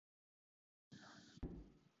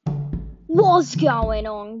What's going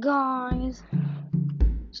on, guys?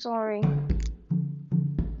 Sorry.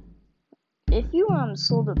 If you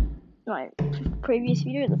saw the previous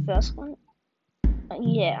video, the first one,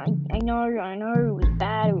 yeah, I know it was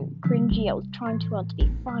bad, it was cringy. I was trying too hard to be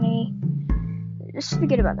funny. Just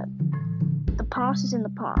forget about that. The past is in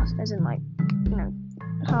the past, as in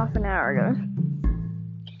half an hour ago.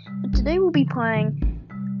 But today we'll be playing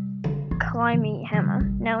Climby Hammer.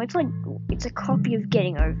 Now it's a copy of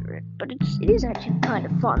Getting Over It, but it is actually kind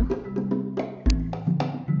of fun.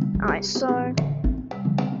 Alright, so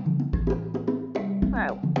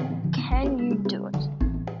can you do it?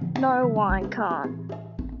 No, I can't.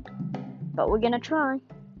 But we're gonna try.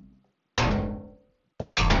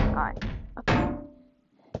 Alright. Okay.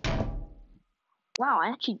 Wow, I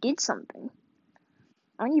actually did something.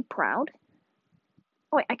 Aren't you proud?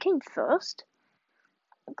 Oh, wait, I came first?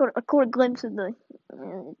 I caught a glimpse of the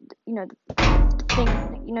thing, the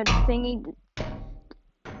thingy.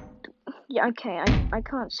 Yeah, okay, I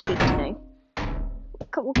can't speak today.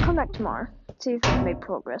 We'll come back tomorrow, see if we've made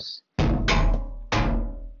progress.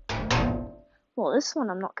 Well, this one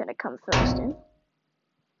I'm not gonna come first in.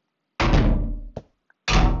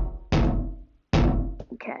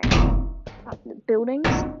 Okay. The buildings.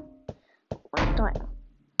 I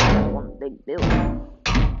don't want a big building.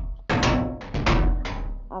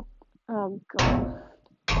 Oh god.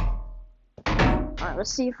 Alright,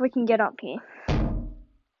 let's see if we can get up here.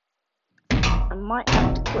 I might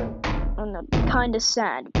have to quit. Oh no, kinda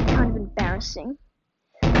sad, kind of embarrassing.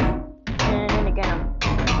 And then again,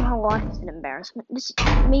 my life is an embarrassment.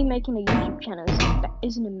 Me making a YouTube channel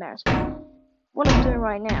is an embarrassment. What I'm doing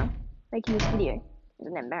right now, making this video, is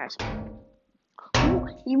an embarrassment. Ooh,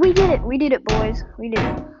 we did it, boys. We did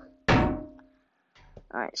it.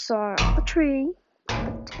 Alright, so up the tree,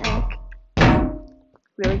 the tank.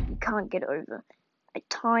 Really, you can't get over a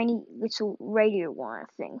tiny little radio wire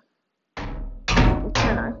thing.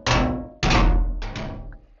 Antenna.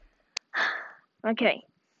 Okay,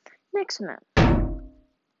 next map.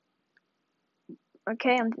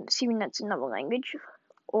 Okay, I'm assuming that's another language,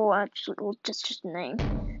 or actually, well, just a name.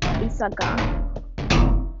 Isaga.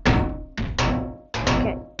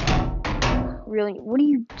 Okay. Really, what are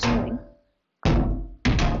you doing?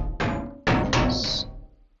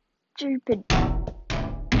 Stupid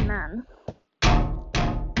man.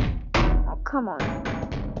 Oh, come on.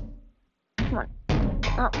 Come on.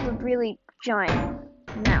 Not the really giant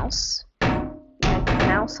mouse. The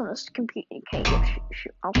mouse on this computer. Okay,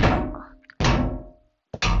 I'll shut up.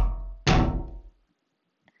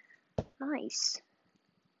 Nice.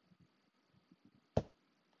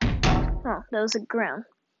 Oh, there was a ground.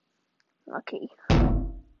 Lucky.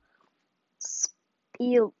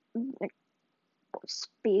 Spiel.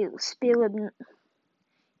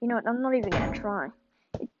 You know what? I'm not even gonna try.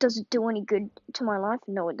 Does it do any good to my life?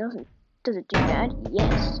 No, it doesn't. Does it do bad?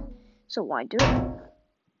 Yes. So why do it?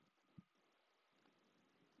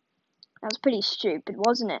 That was pretty stupid,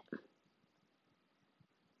 wasn't it?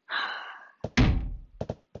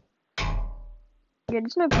 Yeah,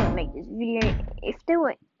 there's no point in making this video. If there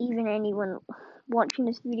were even anyone watching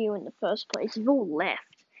this video in the first place, you've all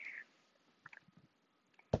left.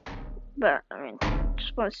 But, I mean,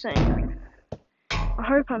 just by saying, I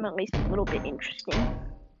hope I'm at least a little bit interesting.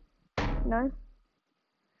 No?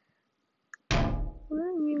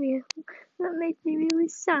 That makes me really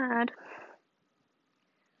sad.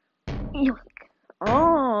 Yoink.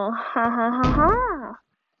 Oh, ha ha ha ha.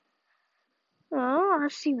 Oh, I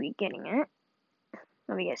see what you're getting at.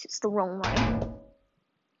 Let me guess, it's the wrong way.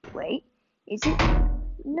 Wait, is it?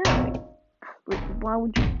 No. Why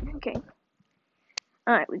would you? Okay.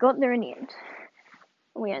 Alright, we got there in the end.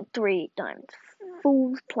 We had 3 diamonds.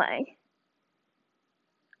 Fool's play.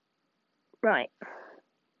 Right.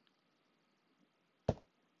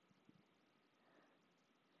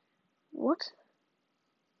 What?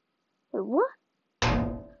 Wait, what?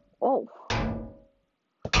 Oh.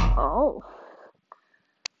 Oh.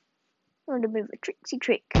 I'm gonna move a tricksy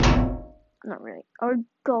trick. Not really. Oh,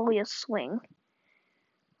 golly, a swing.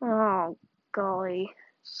 Oh, golly.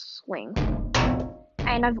 Swing.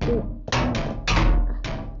 And I've...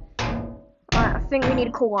 Alright, I think we need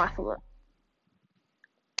to call life alert.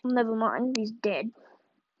 Never mind, he's dead.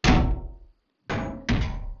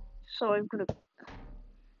 So I've got to...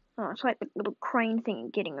 Oh, it's like the little crane thing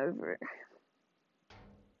and Getting Over It.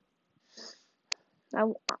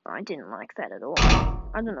 I didn't like that at all.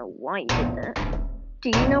 I don't know why you did that. Do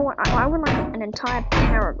you know what? I would like an entire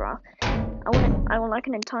paragraph. I would like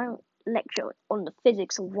an entire lecture on the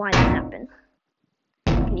physics of why that happened.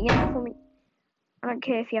 Can you get that for me? I don't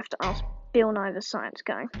care if you have to ask Bill Nye, the science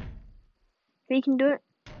guy. If he can do it,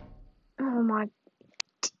 Oh my.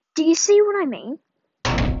 Do you see what I mean?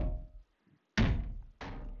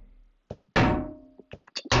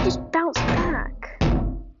 You just bounce back.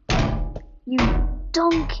 You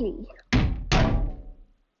donkey.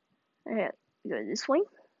 Okay, go this way.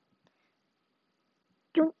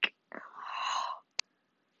 Yoink.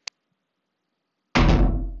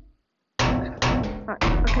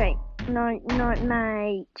 Okay. No,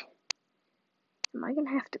 mate. Am I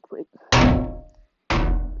gonna have to quit?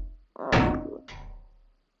 Oh, good.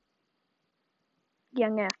 Yeah,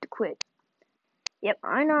 I'm gonna have to quit. Yep,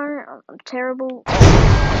 I know. I'm terrible.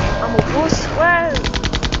 I'm a wuss. Whoa!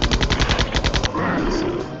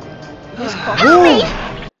 This coffee.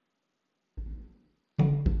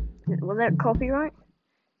 Was that copyright?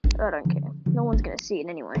 I don't care. No one's gonna see it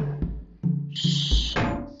anyway. Shh.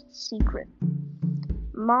 Secret.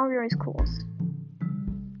 Mario's course.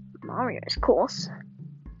 Mario's course?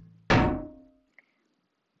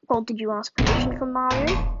 Well, did you ask permission from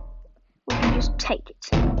Mario? Or did you just take it?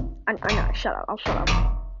 I know, shut up, I'll shut up.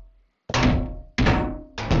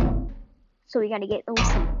 So we gotta get those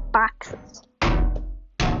some boxes.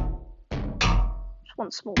 Just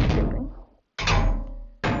one small building.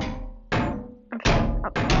 Okay,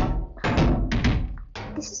 up.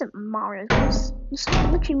 This isn't Mario's course. This is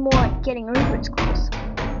literally more like getting over its course.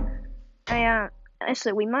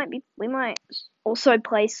 Actually, we might also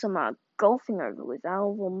play some golfing over with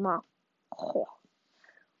Alvin. Oh.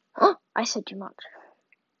 I said too much.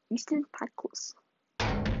 Eastern Packles.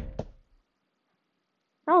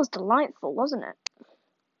 That was delightful, wasn't it?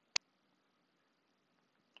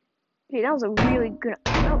 Dude, that was a really good.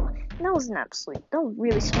 That was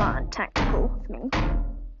really smart and tactical of me.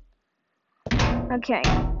 Okay,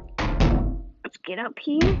 let's get up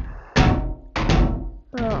here.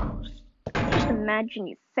 Oh, just imagine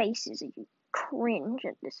your faces as you cringe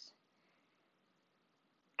at this.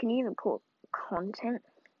 Can you even call it content?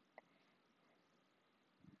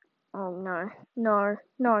 Oh no.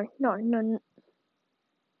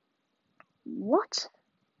 What?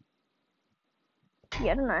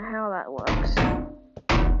 Yeah, I don't know how that works.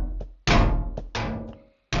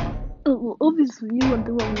 Oh, well, obviously you went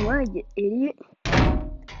the wrong way, you idiot.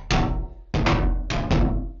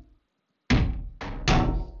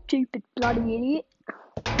 Stupid bloody idiot.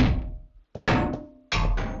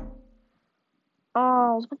 Oh,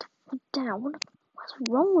 I was about to fall down. What's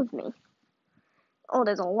wrong with me? Oh,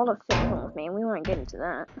 there's a lot of things wrong with me, and we won't get into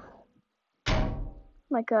that.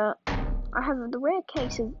 Like, I have the rare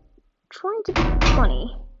case of trying to be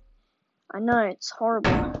funny. I know, it's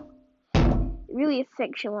horrible. It really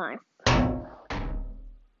affects your life.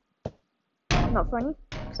 Not funny?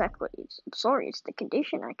 Exactly. Sorry, it's the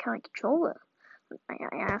condition. I can't control it.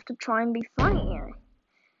 I have to try and be funny.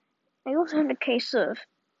 I also have a case of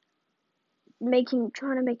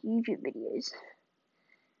trying to make YouTube videos.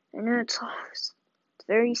 I know it's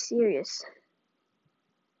very serious.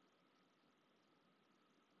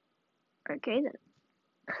 Okay then.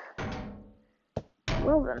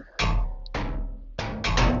 Well then.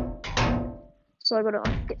 So I gotta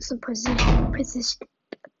get some precision.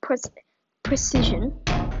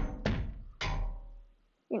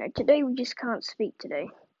 You know, today we just can't speak today.